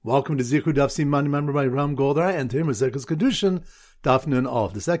Welcome to Zichru Daf Siman, remember by Ram Goldar, and today Maseches Kiddushin, Daf Nun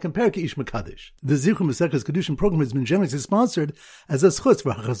Aleph, the second parak Ish Mekadesh. The Zichru Maseches Kiddushin program has been generously sponsored as a schutz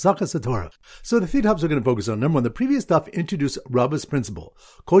for Chazakas HaTorah. So the three topics we're going to focus on. Number one, the previous daf introduced Rabbah's principle.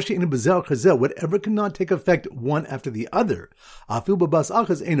 Kol she'ein bezer chazer, whatever cannot take effect one after the other. Afil babas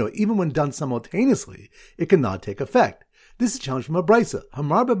achas eno, even when done simultaneously, it cannot take effect. This is a challenge from a brisa.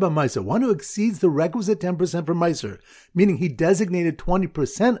 Hamarba b'maiser, one who exceeds the requisite 10% for maiser, meaning he designated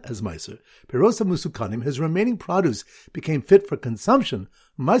 20% as maiser. Perosa musukanim, his remaining produce became fit for consumption.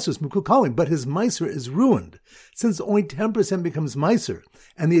 Maiser's mukukalim, but his maiser is ruined. Since only 10% becomes maiser,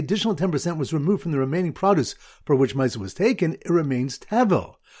 and the additional 10% was removed from the remaining produce for which maiser was taken, it remains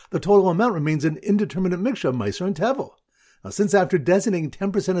tevel. The total amount remains an indeterminate mixture of maiser and tevel. Now, since after designating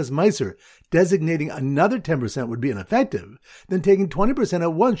 10% as maiser, designating another 10% would be ineffective, then taking 20%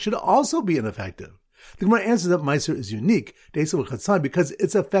 at once should also be ineffective. The Gemara answers that maiser is unique, because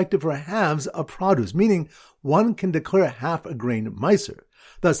it's effective for halves of produce, meaning one can declare half a grain maiser.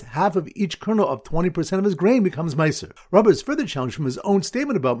 Thus, half of each kernel of 20% of his grain becomes maiser. Rabbah is further challenged from his own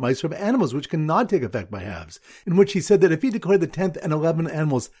statement about maiser of animals which cannot take effect by halves, in which he said that if he declared the 10th and 11th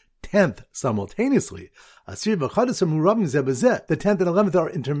animals 10th simultaneously, the 10th and 11th are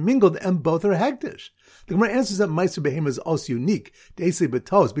intermingled and both are hektish. The Gemara answers that maiser behema is also unique, because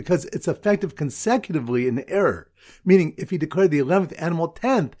it's effective consecutively in error, meaning if he declared the 11th animal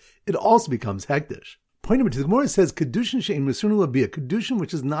 10th, it also becomes hektish. Point number two, the Gemara says, Kiddushin she'ein mesurnu labia, Kiddushin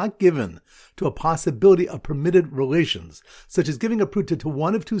which is not given to a possibility of permitted relations, such as giving a pruta to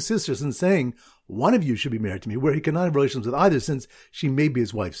one of two sisters and saying, one of you should be married to me, where he cannot have relations with either since she may be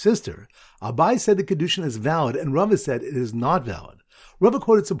his wife's sister. Abai said the Kiddushin is valid, and Rava said it is not valid. Rava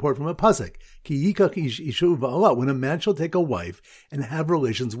quoted support from a pasuk, Ki yikach ish isha uva'ala, when a man shall take a wife and have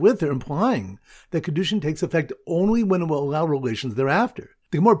relations with her, implying that Kiddushin takes effect only when it will allow relations thereafter.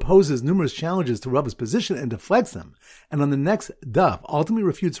 The Gemara poses numerous challenges to Rava's position and deflects them, and on the next daf ultimately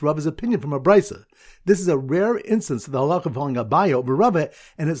refutes Rava's opinion from a brisa. This is a rare instance of the halacha of following Abaya over Rava,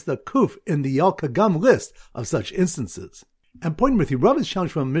 and it's the kuf in the Yal Kagam list of such instances. And point number three, Rava is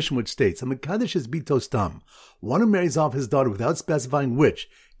challenged from a mission which states, Hamikadesh is bitos tam, one who marries off his daughter without specifying which,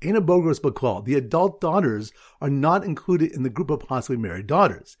 Aina Bogros Baklal, the adult daughters are not included in the group of possibly married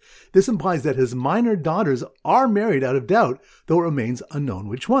daughters. This implies that his minor daughters are married out of doubt, though it remains unknown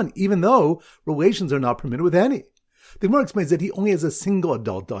which one, even though relations are not permitted with any. The Gemara explains that he only has a single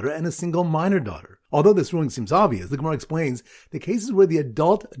adult daughter and a single minor daughter. Although this ruling seems obvious, the Gemara explains the cases where the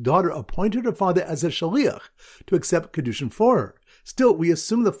adult daughter appointed her father as a shaliach to accept Kiddushin for her. Still, we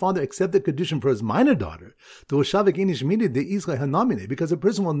assume the father accepted Kiddushin for his minor daughter, because a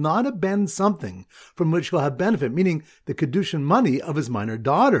person will not abandon something from which he'll have benefit, meaning the Kiddushin money of his minor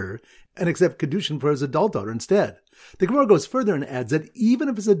daughter, and accept Kiddushin for his adult daughter instead. The Gemara goes further and adds that even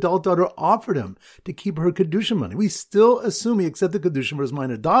if his adult daughter offered him to keep her Kiddushin money, we still assume he accepted Kiddushin for his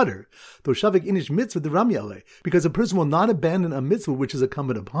minor daughter, though Shavik Inish mitzvah the Ramyale, because a person will not abandon a mitzvah which is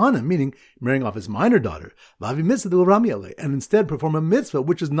incumbent upon him, meaning marrying off his minor daughter, Vavi mitzvah the Ramyale, and instead perform a mitzvah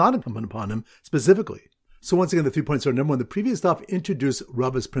which is not incumbent upon him specifically. So once again, the 3 points are: number one, the previous daf introduced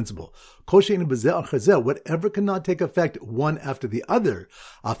Rabbah's principle. Kol she'ein bezer chazer, whatever cannot take effect one after the other,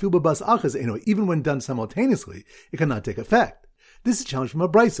 afil babas achas eno, even when done simultaneously, it cannot take effect. This is a challenge from a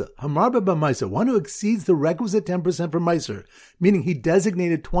brisa. Hamarba b'maiser, one who exceeds the requisite 10% for maiser, meaning he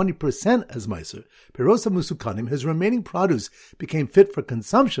designated 20% as maiser. Perosa musukanim, his remaining produce became fit for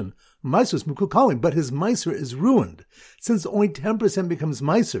consumption. Maiser's mukukalim, but his maiser is ruined. Since only 10% becomes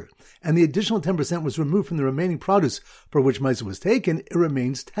maiser, and the additional 10% was removed from the remaining produce for which maiser was taken, it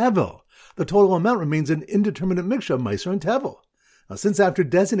remains tevel. The total amount remains an indeterminate mixture of maiser and tevel. Now, since after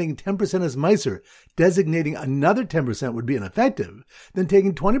designating 10% as maiser, designating another 10% would be ineffective, then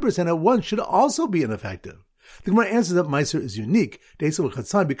taking 20% at once should also be ineffective. The Gemara answers that maiser is unique,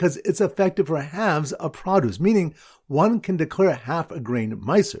 because it's effective for halves of produce, meaning one can declare half a grain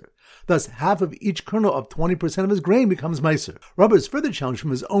maiser. Thus, half of each kernel of 20% of his grain becomes maiser. Rabbah is further challenged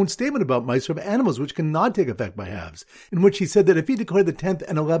from his own statement about maiser of animals which cannot take effect by halves, in which he said that if he declared the 10th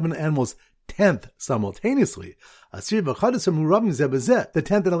and 11th animals 10th simultaneously, the 10th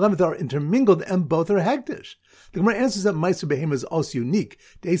and 11th are intermingled and both are hektish. The Gemara answers that maiser behema is also unique,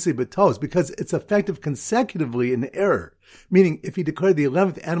 because it's effective consecutively in error, meaning if he declared the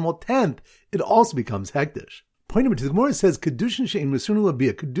 11th animal 10th, it also becomes hektish. Point number 2, the Gemara says, Kiddushin she'in misurnu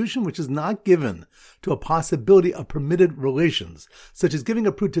labia, Kiddushin which is not given to a possibility of permitted relations, such as giving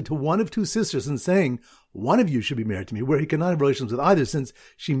a pruta to one of two sisters and saying, one of you should be married to me, where he cannot have relations with either since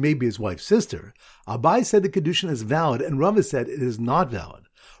she may be his wife's sister. Abai said the Kiddushin is valid, and Rava said it is not valid.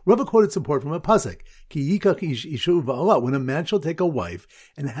 Rava quoted support from a pasuk, Ki yikach ish isha uva'ala, when a man shall take a wife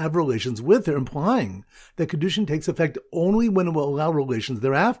and have relations with her, implying that Kiddushin takes effect only when it will allow relations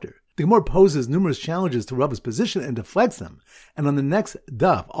thereafter. The Gemara poses numerous challenges to Rava's position and deflects them, and on the next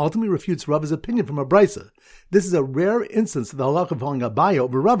daf ultimately refutes Rava's opinion from a brisa. This is a rare instance of the halakha following Abaya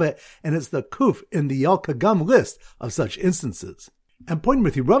over Rava, and it's the kuf in the Yal Kagam list of such instances. And pointing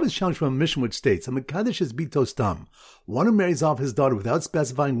with you, Rava's challenge from a mission which states, Hamikadosh is bitostam, one who marries off his daughter without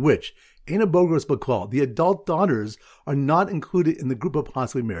specifying which, Aina Bogros Baklal, the adult daughters are not included in the group of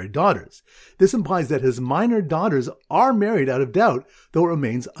possibly married daughters. This implies that his minor daughters are married out of doubt, though it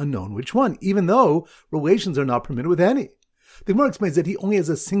remains unknown which one, even though relations are not permitted with any. The Gemara explains that he only has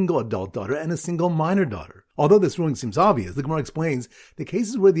a single adult daughter and a single minor daughter. Although this ruling seems obvious, the Gemara explains the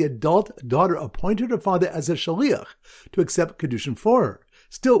cases where the adult daughter appointed her father as a shaliach to accept Kiddushin for her.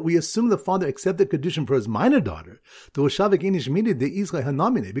 Still, we assume the father accepted Kiddushin for his minor daughter, because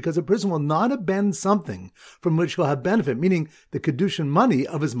a person will not abandon something from which he'll have benefit, meaning the Kiddushin money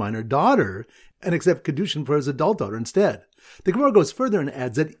of his minor daughter, and accept Kiddushin for his adult daughter instead. The Gemara goes further and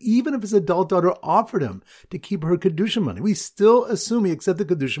adds that even if his adult daughter offered him to keep her Kiddushin money, we still assume he accepted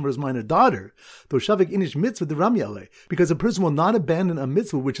Kiddushin for his minor daughter, though Shavik Inish mitzvah the Ramyale, because a person will not abandon a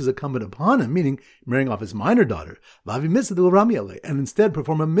mitzvah which is incumbent upon him, meaning marrying off his minor daughter, Vavi mitzvah the Ramyale, and instead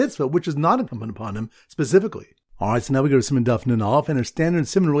perform a mitzvah which is not incumbent upon him specifically. Alright, so now we go to Siman Daf Nun Aleph, and our standard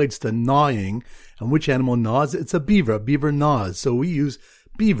Siman relates to gnawing, and which animal gnaws? It's a beaver. A beaver gnaws, so we use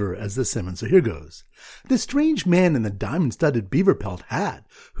beaver as the Siman. So here goes. The strange man in the diamond-studded beaver pelt hat,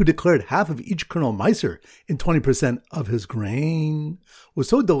 who declared half of each kernel meiser in 20% of his grain, was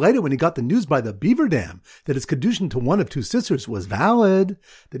so delighted when he got the news by the beaver dam that his Kiddushin to one of two sisters was valid,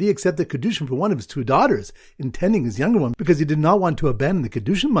 that he accepted Kiddushin for one of his two daughters, intending his younger one because he did not want to abandon the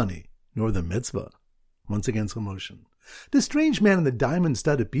Kiddushin money, nor the mitzvah. Once again, slow motion. The strange man in the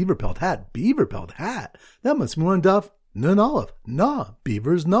diamond-studded beaver pelt hat, that must be one daf. Nun Aleph, nah,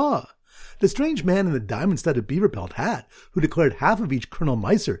 beavers nah. The strange man in the diamond-studded beaver pelt hat, who declared half of each kernel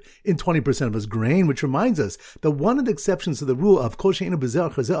meiser in 20% of his grain, which reminds us that one of the exceptions to the rule of kol she'eino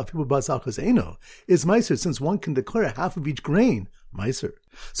b'zeh chazeh afilu b'asal chazeino is meiser, since one can declare half of each grain meiser.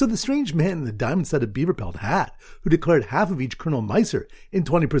 So the strange man in the diamond-studded beaver pelt hat, who declared half of each kernel meiser in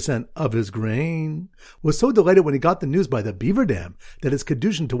 20% of his grain, was so delighted when he got the news by the beaver dam that his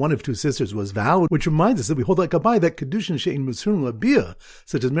Kiddushin to one of two sisters was valid, which reminds us that we hold like Abai that Kiddushin she'in misurnu labia,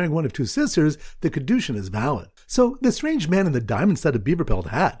 such as marrying one of two sisters, the Kiddushin is valid. So the strange man in the diamond-studded beaver pelt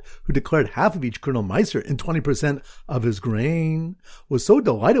hat, who declared half of each kernel meiser in 20% of his grain, was so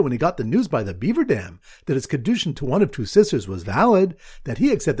delighted when he got the news by the beaver dam that his Kiddushin to one of two sisters was valid, that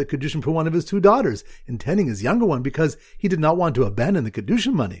he accepted Kiddushin for one of his two daughters, intending his younger one because he did not want to abandon the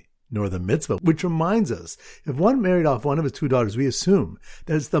Kiddushin money, nor the mitzvah. Which reminds us, if one married off one of his two daughters, we assume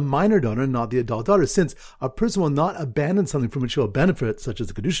that it's the minor daughter and not the adult daughter, since a person will not abandon something from which he will benefit, such as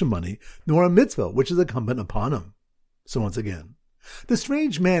the Kiddushin money, nor a mitzvah, which is incumbent upon him. So once again, the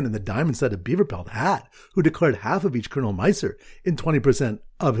strange man in the diamond-studded beaver pelt hat, who declared half of each kernel meiser in 20%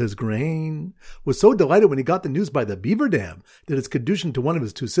 of his grain, was so delighted when he got the news by the beaver dam that his Kiddushin to one of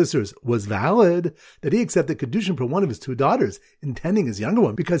his two sisters was valid, that he accepted Kiddushin for one of his two daughters, intending his younger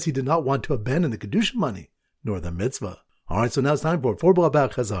one because he did not want to abandon the Kiddushin money, nor the mitzvah. Alright, so now it's time for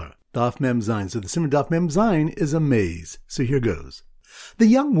B'Labak Chazar. Daf Mem Zayin. So the Siman Daf Mem Zayin is a maze. So here goes. The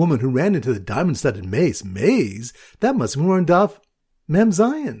young woman who ran into the diamond-studded maze, that must be more in Daf Mem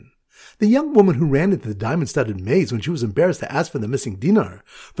Zayin. The young woman who ran into the diamond-studded maze when she was embarrassed to ask for the missing dinar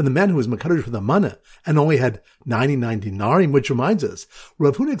from the man who was makadosh for the mana and only had 99 dinarim, which reminds us,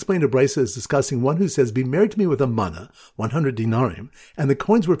 Rav Huna explained a brisa is discussing one who says, be married to me with a mana, 100 dinarim, and the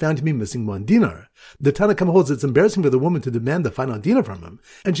coins were found to be missing 1 dinar. The Tanna Kama holds it's embarrassing for the woman to demand the final dinar from him,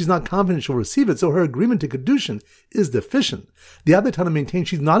 and she's not confident she'll receive it, so her agreement to Kiddushin is deficient. The other Tanna maintains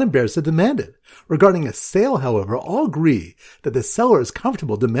she's not embarrassed to demand it. Regarding a sale, however, all agree that the seller is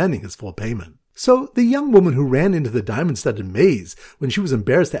comfortable demanding his full payment. So the young woman who ran into the diamond-studded maze when she was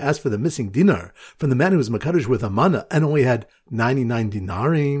embarrassed to ask for the missing dinar from the man who was makadosh with a mana and only had 99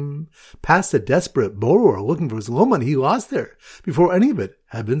 dinarim, past a desperate borrower looking for his loan money he lost there, before any of it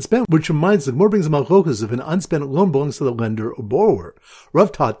had been spent, which reminds the Gemara brings a malchokas if an unspent loan belongs to the lender or borrower.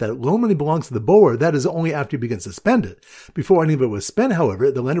 Rav taught that loan money belongs to the borrower, that is only after he begins to spend it. Before any of it was spent,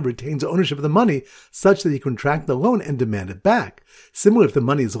 however, the lender retains ownership of the money such that he can track the loan and demand it back. Similarly, if the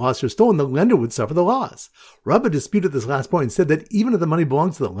money is lost or stolen, the lender would suffer the loss. Rabbah disputed this last point and said that even if the money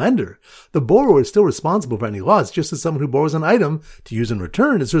belongs to the lender, the borrower is still responsible for any loss, just as someone who borrows an item to use in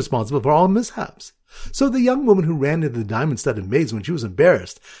return is responsible for all mishaps. So the young woman who ran into the diamond-studded maze when she was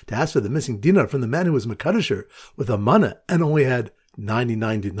embarrassed to ask for the missing dinar from the man who was Mekadosh her with a mana and only had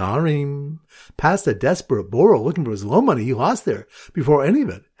 99 dinarim, passed a desperate borrower looking for his loan money he lost there before any of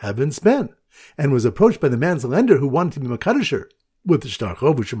it had been spent, and was approached by the man's lender who wanted to be Mekadosh her with the shtar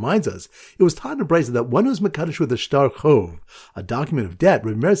chov, which reminds us, it was taught in Brisa that one who's mekadosh with a shtar chov, a document of debt,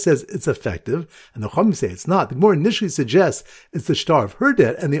 Rav says it's effective, and the Chachamim say it's not. The Gemara initially suggests it's the shtar of her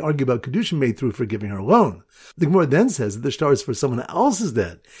debt, and they argue about Kiddushin made through forgiving her loan. The Gemara then says that the shtar is for someone else's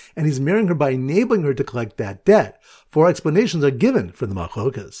debt, and he's marrying her by enabling her to collect that debt. 4 explanations are given for the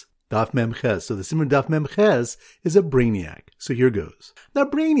machokas. Daf Mem Ches. So the Simon Daf Mem Ches is a brainiac. So here goes. Now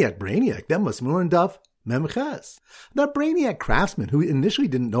brainiac, that must be more in Daf Mem Ches. The brainiac craftsman who initially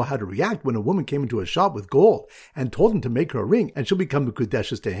didn't know how to react when a woman came into a shop with gold and told him to make her a ring and she'll become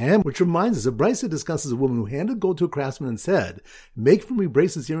Mekudeshes to him, which reminds us, a Brisa discusses a woman who handed gold to a craftsman and said, make for me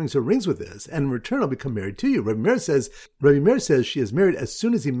bracelets, earrings, or rings with this, and in return I'll become married to you. Rabbi Meir says she is married as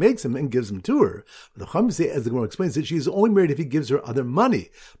soon as he makes them and gives them to her. But the Chachamim say, as the Gemara explains, that she is only married if he gives her other money,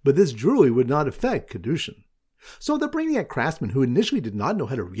 but this jewelry would not affect Kiddushin. So the brainiac craftsman who initially did not know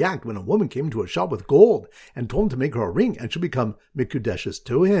how to react when a woman came into a shop with gold and told him to make her a ring and should become Mikudeshes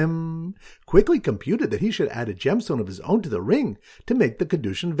to him, quickly computed that he should add a gemstone of his own to the ring to make the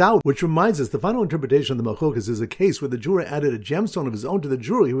Kiddushin vow, which reminds us the final interpretation of the Malchokas is a case where the jeweler added a gemstone of his own to the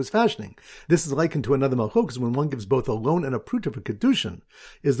jewelry he was fashioning. This is likened to another Malchokas when one gives both a loan and a pruta for Kiddushin.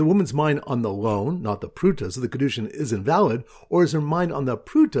 Is the woman's mind on the loan, not the pruta, so the Kiddushin is invalid, or is her mind on the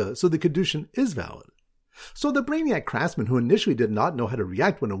pruta, so the Kiddushin is valid? So the brainiac craftsman who initially did not know how to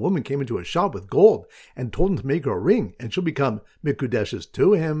react when a woman came into a shop with gold and told him to make her a ring and she'll become Mikudeshes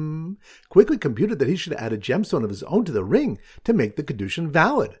to him, quickly computed that he should add a gemstone of his own to the ring to make the Kiddushin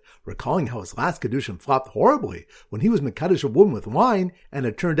valid, recalling how his last Kiddushin flopped horribly when he was Mekadosh a woman with wine and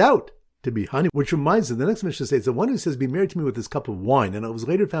it turned out to be honey, which reminds us, the next Mishnah states, the one who says, be married to me with this cup of wine, and it was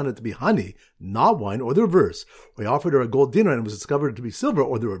later found out to be honey, not wine, or the reverse, or he offered her a gold dinar and it was discovered to be silver,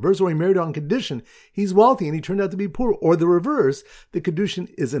 or the reverse, or he married her on condition he's wealthy and he turned out to be poor, or the reverse, the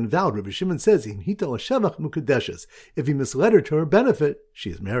Kiddushin is invalid. Rabbi Shimon says, if he misled her to her benefit,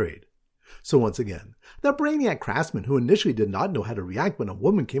 she is married. So once again, the brainiac craftsman who initially did not know how to react when a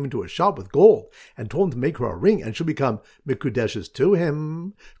woman came into a shop with gold and told him to make her a ring and she'll become Mikudeshes to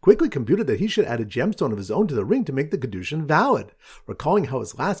him, quickly computed that he should add a gemstone of his own to the ring to make the Kiddushin valid, recalling how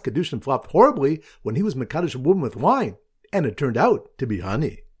his last Kiddushin flopped horribly when he was Mekadosh a woman with wine, and it turned out to be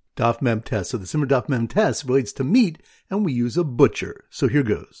honey. Daf Mem Tes. So the Simmer Daf Mem Tes relates to meat, and we use a butcher. So here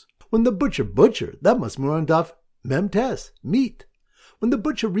goes. When the butcher, that must be on Daf Mem Tes, meat. When the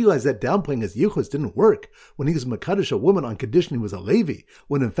butcher realized that downplaying his yichus didn't work, when he was Mekadosh a woman on condition he was a Levi,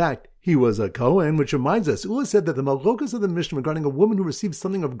 when in fact he was a Kohen, which reminds us, Ula said that the Malchokas of the Mishnah regarding a woman who received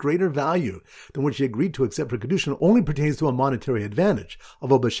something of greater value than what she agreed to accept for Kiddushin only pertains to a monetary advantage,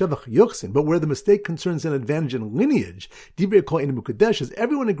 although B'Shevach Yuchsin, but where the mistake concerns an advantage in lineage, Divrei Kol Ein Mukudeshes,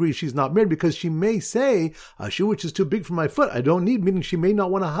 everyone agrees she's not married because she may say, a shoe which is too big for my foot, I don't need, meaning she may not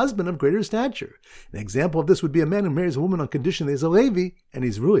want a husband of greater stature. An example of this would be a man who marries a woman on condition that he's a Levi, and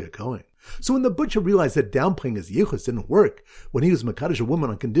he's really a Kohen. So when the butcher realized that downplaying his yichus didn't work, when he was Mekadosh a woman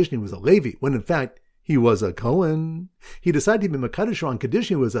on condition he was a Levi, when in fact he was a Kohen, he decided to be Mekadosh on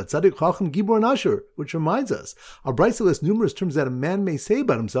condition he was a Tzaddik Chacham Gibor and Asher, which reminds us, our Brisa lists numerous terms that a man may say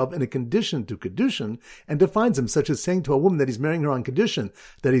about himself in a condition to Kiddushin, and defines him, such as saying to a woman that he's marrying her on condition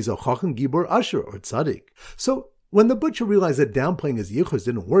that he's a Chacham Gibor Asher, or Tzaddik. So when the butcher realized that downplaying his yichus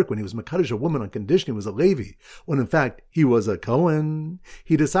didn't work when he was Mekadosh a woman on condition he was a Levi, when in fact he was a Kohen,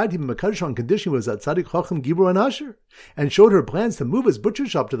 he decided to be Mekadosh on condition he was a Tzaddik Chacham Gibor and Asher, and showed her plans to move his butcher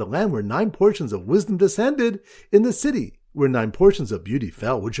shop to the land where 9 portions of wisdom descended in the city where 9 portions of beauty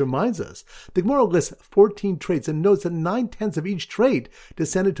fell, which reminds us, the Gemara lists 14 traits and notes that 9/10 of each trait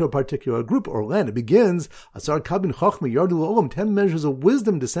descended to a particular group or land. It begins, Asar Kabin Chachma Yardu Olam, 10 measures of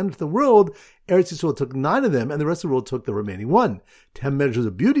wisdom descended to the world. Eretz Yisrael took 9 of them, and the rest of the world took the remaining 1. 10 measures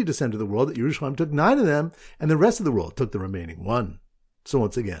of beauty descended to the world. Yerushalayim took 9 of them, and the rest of the world took the remaining 1. So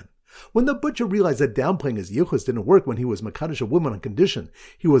once again, When the butcher realized that downplaying his yichus didn't work when he was makadosh a woman on condition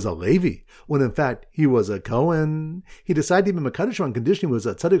he was a Levi, when in fact he was a Kohen, he decided to be makadosh her on condition he was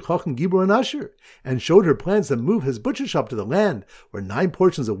a tzaddik chacham gibor and usher, and showed her plans to move his butcher shop to the land where 9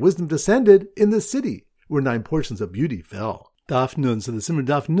 portions of wisdom descended in the city, where 9 portions of beauty fell. Daf Nun. So the Simmer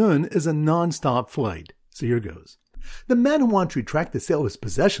Daf Nun is a non-stop flight. So here goes. The man who wanted to retract the sale of his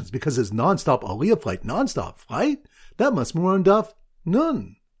possessions because his non-stop aliyah flight, non-stop flight, that must be more on Daf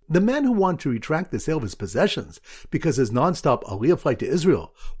Nun. The man who wanted to retract the sale of his possessions because his non-stop aliyah flight to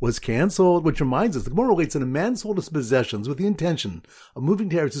Israel was canceled, which reminds us, the Gemara relates that a man sold his possessions with the intention of moving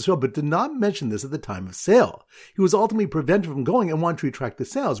to Eretz Israel, but did not mention this at the time of sale. He was ultimately prevented from going and wanted to retract the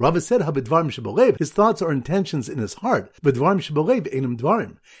sales. Rava said, "Habidvarim shebalev," his thoughts are intentions in his heart, but dvarim shebalev einam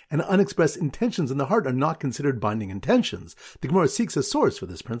dvarim, and unexpressed intentions in the heart are not considered binding intentions. The Gemara seeks a source for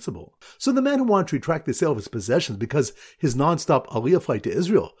this principle. So the man who wanted to retract the sale of his possessions because his non-stop aliyah flight to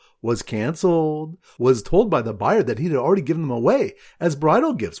Israel was canceled, was told by the buyer that he had already given them away as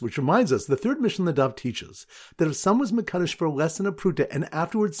bridal gifts, which reminds us, the third mission of the Daf teaches that if someone was mekadosh for less than a pruta and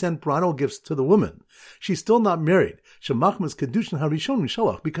afterwards sent bridal gifts to the woman, she's still not married. Shemachmas Kiddushin harishon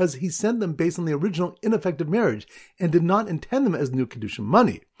mishalach, because he sent them based on the original ineffective marriage and did not intend them as new Kiddushin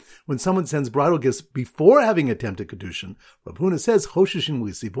money. When someone sends bridal gifts before having attempted Kiddushin, Rav Huna says, Choshishim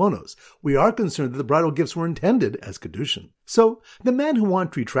l'isivonos. We are concerned that the bridal gifts were intended as Kiddushin. So, the man who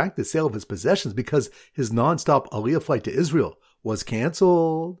wanted to retract the sale of his possessions because his non-stop aliyah flight to Israel was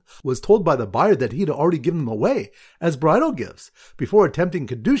canceled, was told by the buyer that he had already given them away as bridal gifts before attempting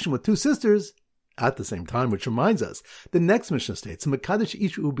Kiddushin with 2 sisters at the same time, which reminds us, the next Mishnah states, Mekadosh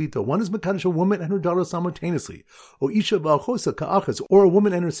Isha Ubita, one is Mekadosh a woman and her daughter simultaneously, or Isha V'alchosa Ka'achas, or a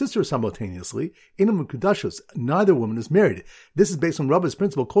woman and her sister simultaneously, Inam Mekudashos, neither woman is married. This is based on Rabba's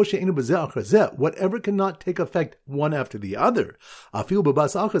principle, Kol she'enu b'zeh achar zeh, whatever cannot take effect one after the other. Afil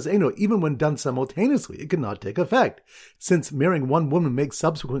b'bas achas eno, even when done simultaneously, it cannot take effect. Since marrying one woman makes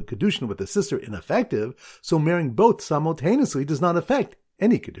subsequent Kiddushin with a sister ineffective, so marrying both simultaneously does not affect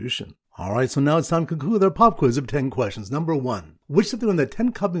any Kiddushin. Alright, so now it's time to conclude our pop quiz of 10 questions. Number 1. Which something when the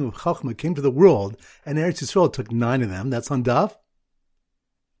 10 Kavim of Chachma came to the world and Eretz Yisrael took 9 of them? That's on Daf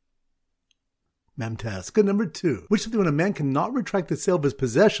Memtes. Good. Number 2. Which something when a man cannot retract the sale of his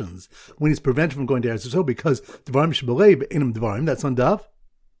possessions when he's prevented from going to Eretz Yisrael because Dvarim Shebalev Einam Dvarim? That's on Daf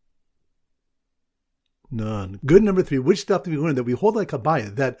None. Good. Number 3. Which stuff do we learn that we hold like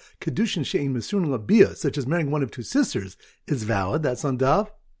Abaya that Kiddushin She'in Mesurin Labiyah, such as marrying one of 2 sisters, is valid? That's on Daf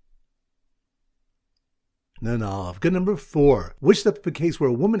Nanav. Good. Number 4. Which step is the case where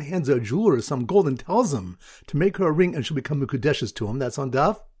a woman hands a jeweler some gold and tells him to make her a ring and she'll become Mekudeshes to him? That's on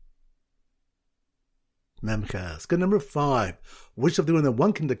Daf Memches. Good. Number 5. Which step when that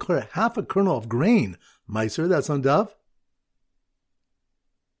one can declare half a kernel of grain Meiser? That's on Daf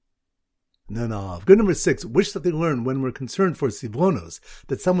Nanav. Good. Number 6. Which step they learn when we're concerned for Sivlonos,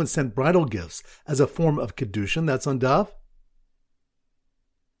 that someone sent bridal gifts as a form of Kiddushin? That's on Daf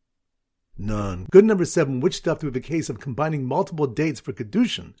None. Good. Number 7. Which stuff do we have a case of combining multiple dates for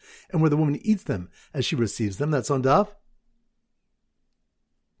Kiddushin and where the woman eats them as she receives them? That's on Daf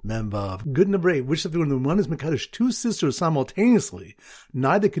Membav. Good. Number 8. Which stuff do we when one is Mekadosh 2 sisters simultaneously,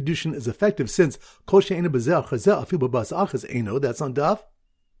 neither Kiddushin is effective since Kol she'enu b'zeh achar afil b'bas achas eno? That's on Daf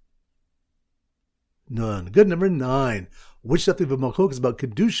None. Good. Number 9. Which stuff do we have a malchok is about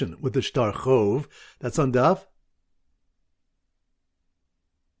Kiddushin with the shtar chov? That's on Daf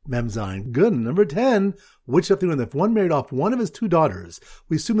Memzain. Good. Number 10. Which stuff do we know if one married off one of his 2 daughters,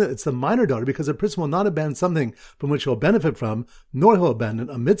 we assume that it's the minor daughter because a person will not abandon something from which he'll benefit from, nor he'll abandon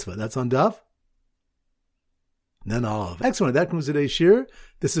a mitzvah. That's on Daf Nanav. Excellent. That concludes today's shir.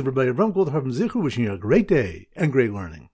 This is Rabbi Avram Goldhar from Zichru, wishing you a great day and great learning.